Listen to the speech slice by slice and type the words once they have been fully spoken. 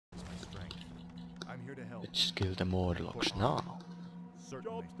here to help. Let's kill the Morlocks now.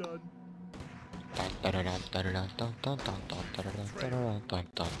 Certainly.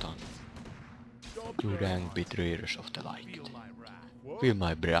 You dang betrayers of the light. Feel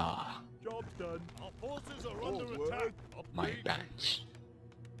my bra. Job's done. Our forces are under attack. My pants.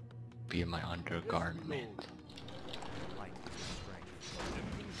 Feel my undergarment.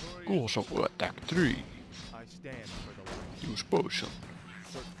 Cause of attack 3. I stand for the light. Use potion.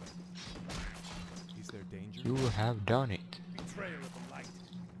 Is there danger? You have done it. Betrayer of the light.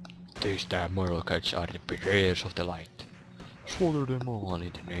 These damn Morlocks are the betrayers of the light. Slaughter them all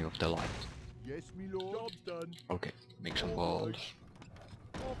in the name of the light. Yes, me lord. Job's done. Okay, make some walls.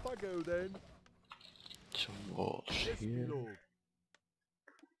 Off I go then. Some walls Yes, me here. lord.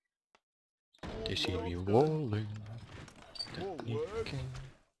 They see me walling. Technique.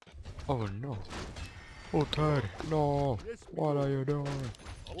 Oh no. Oh Ted, no. Yes, me What lord. are you doing?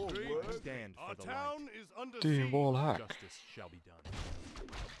 I stand for the town light. is under Team siege. wall hack. Justice shall be done.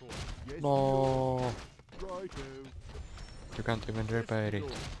 Yes, me No. lord. Righto. You can't even repair it.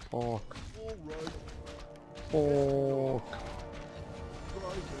 Fuck. All right. Fuck.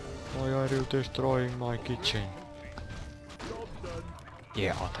 Righto. Why are you destroying my kitchen? Job's done.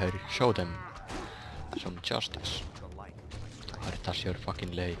 Yeah, Arthur, show them some justice. The light. Arthas, you're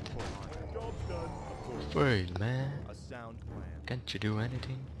fucking late. Job's done. Fail, man. A sound plan. Can't you do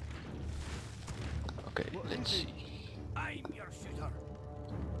anything? Okay, let's see. I'm your shooter.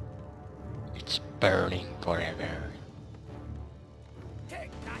 It's burning forever.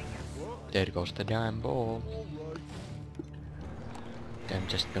 There goes the damn ball. All right. I'm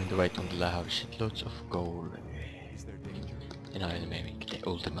just going to wait until I have shitloads of gold. Is there danger? Then I'll make the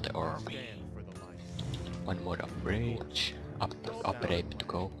ultimate army. Stand for the light. One more upgrade. Upgrade to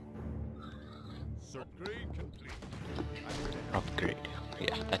go. Upgrade complete. Upgrade.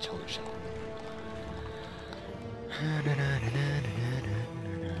 Yeah, that's how you say.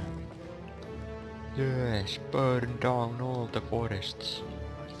 Yes, burn down all the forests. I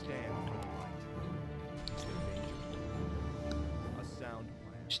stand for the light. Is there danger? A sound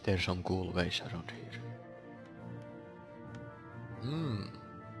plan. Is there some cool ways around here? Hmm.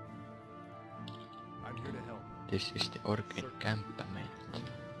 I'm here to help. This is the orc encampment.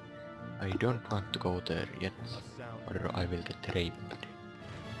 I don't want to go there yet, A sound or I will get raped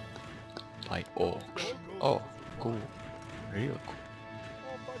by orcs. Oh, cool. Real cool.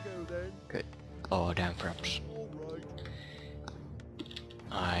 Off I go then. Okay. Oh, damn fraps. All right.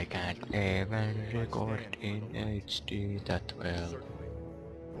 I can't even record in HD that well. Certainly.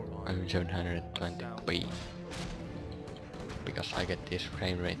 I'm 720p. Because I get these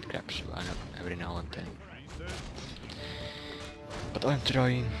frame rate craps every now and then. But I'm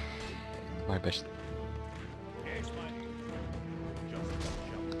trying my best.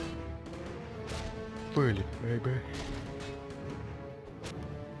 Feel it, baby.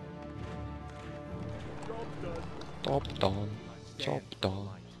 Job's done. Top down, I top stand for the down.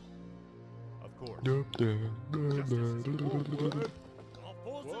 light. Of course. Up there. Our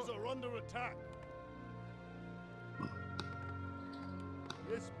forces are under attack.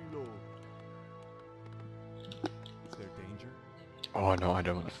 Yes, me lord. Is there danger? Oh no, I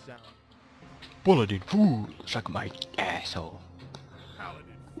don't A want to. sound. Paladin fool! Suck my asshole.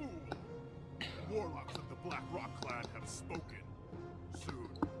 Paladin fool. Warlocks of the Black Rock clan have spoken. Soon,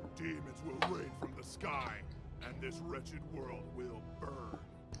 demons will rain from the sky, and this wretched world will burn.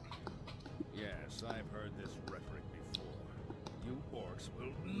 Yes, I've heard this rhetoric before. You orcs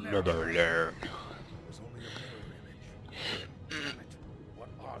will Never learn. It was only a mirror image. Damn it. What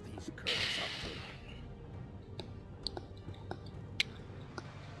are these curs up to?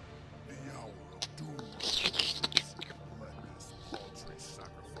 The hour of doom. Let this paltry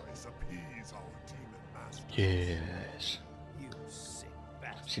sacrifice appease our demon master. Yes. You sick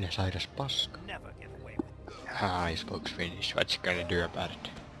bastard. Sinä sairas paska. Never get away with it. I spoke Finnish. What you gonna do about it?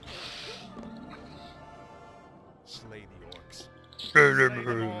 Slay the orcs.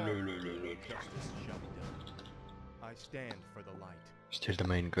 Justice shall be done. I stand for the light. Still the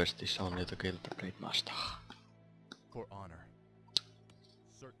main quest is only to kill the Blade Master. For honor.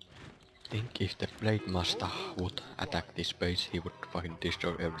 Certainly. Think if the Blade Master would attack this base, he would fucking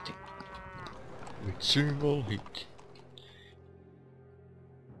destroy everything. With single hit.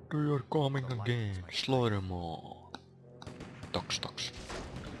 They are coming again. Slaughter them all. Tox, tox.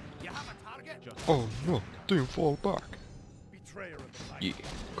 You have a target? Justice. Oh no, team fall back. Betrayer of the light. Yeah,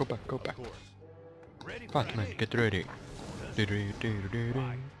 go back, go back. Of course. Ready for Batman, me. get ready. On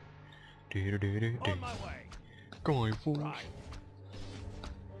my way. Come on, fools. Right.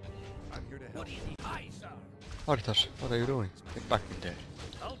 I'm here to help. What do you need? Aye, sir. Arthas, what are you doing? Get back in there.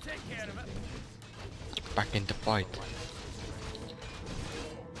 I'll take care of it. back in the fight.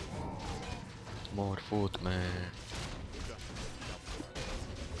 More food, man.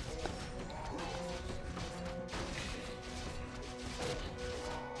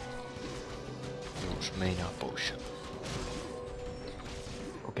 Use mana potion.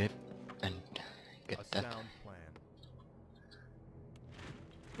 Okay, and get A that. sound plan.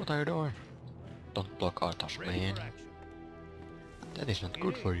 What are you doing? Don't block Arthas, Ready man. for action. That is not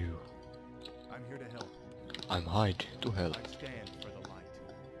good for you. I'm here to help. I'm hired to help. I stand for the light.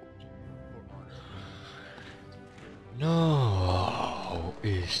 For honor. Now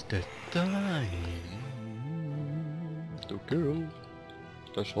is the time to kill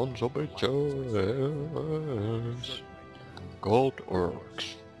the sons of bitches called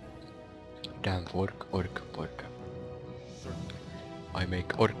orcs. Damn orc. I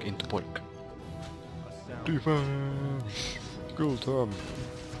make orc into pork. A sound. Defense! Kill them!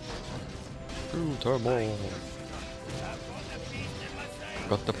 Kill them all!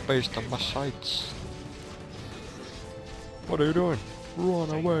 Got the beast on my sights! What are you doing? Run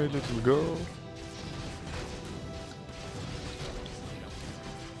away, little girl!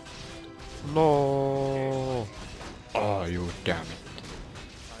 No! Oh, you damn it!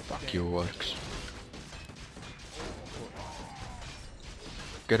 Fuck you, orcs!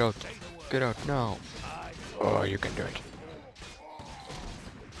 Get out! Get out now! Oh, you can do it!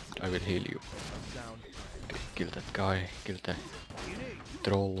 I will heal you. Sound. Okay, kill that guy, kill the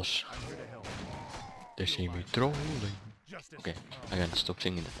trolls. I'm here to help. They see me trolling. Justice. Okay, I can stop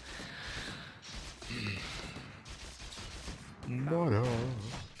singing that. Mother.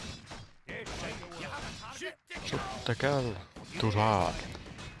 Shoot the kill. Too hard.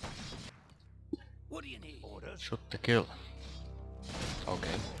 What do you need? Shoot the kill.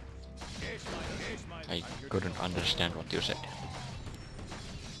 Okay. I couldn't understand what you said.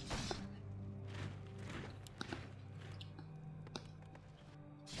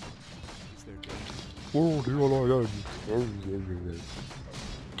 Is there danger? Oh, the Alliance!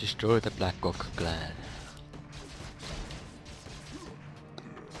 Destroy the Blackcock clan.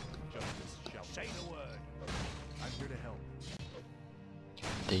 Justice shall say the word. I'm here to help.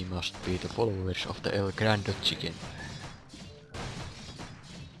 They must be the followers of the El Grande chicken.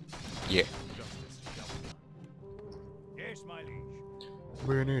 Yeah. Justice shall be done. Yes, my liege.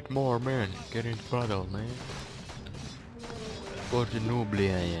 We need more men. Get into battle, man. For the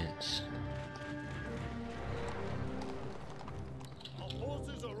Nublians. Our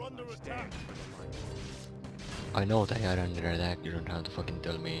forces are under attack. I know they are under attack, you don't have to fucking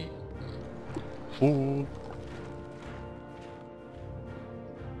tell me. Fool!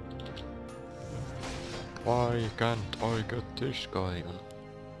 Why can't I get this guy on?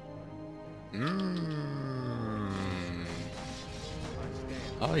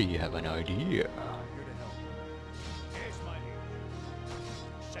 I have an idea. I'm here to help. Yes, my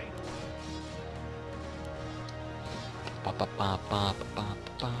liege. Say the word. Pa pa pa pa pa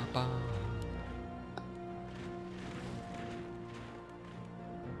pa pa.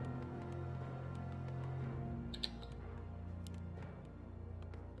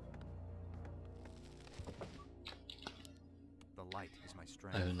 The light is my I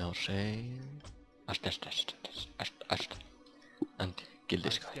strength. will now say Ast, and kill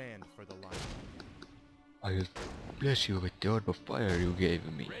this I guy. stand for the light. I will bless you with the orb of fire you gave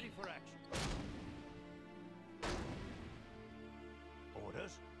me. Ready for action.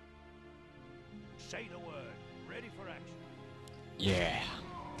 Orders. Say the word. Ready for action. Yeah,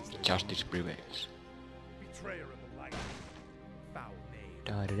 justice prevails. Betrayer of the light. Foul knave.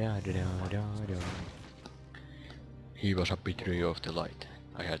 Da da da da da da. He was a betrayer of the light.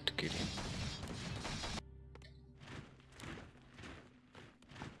 I had to kill him.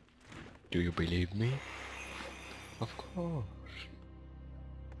 Do you believe me? Of course.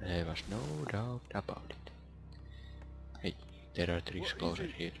 There was no doubt about it. Hey, there are three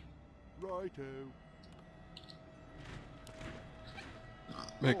explosives here. Righto.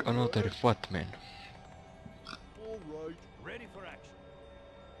 Make another fat man. All right. Ready for action.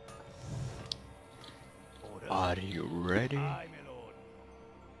 Orders. Are you ready? Aye, my lord.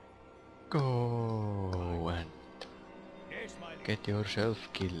 Go and Yes, my liege. get yourself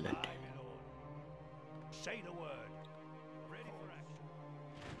killed. Aye, my lord. Say the word. Ready for action.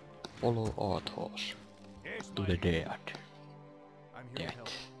 Follow Arthas Yes, to my the liege. dead. I'm here Dead. to help.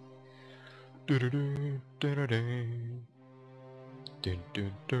 Du-du-du, du-du-du. Dun,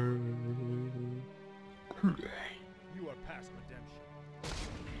 dun, dun. You are past redemption.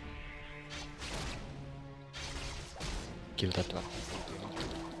 Kill that one.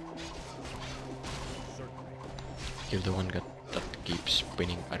 Certainly. Kill the one that keeps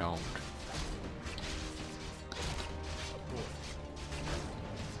spinning around.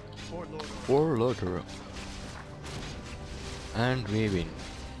 For Lord. And we win.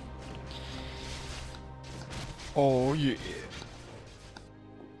 Oh yeah.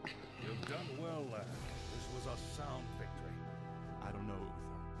 You've done well, lad. This was a sound victory. I don't know,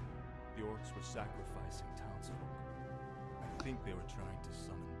 Uther. The orcs were sacrificing townsfolk. I think they were trying to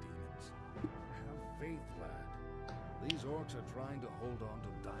summon demons. Have faith, lad. These orcs are trying to hold on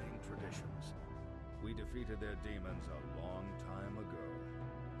to dying traditions. We defeated their demons a long time ago.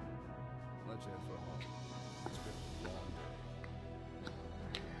 Let's head for home. It's been a long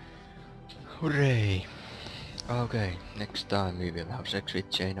day. Hooray! Okay, next time we will have sex with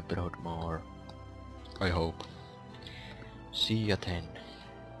Jane abroad more. I hope. See ya then.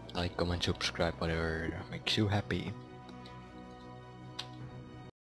 Like, comment, subscribe, whatever makes you happy.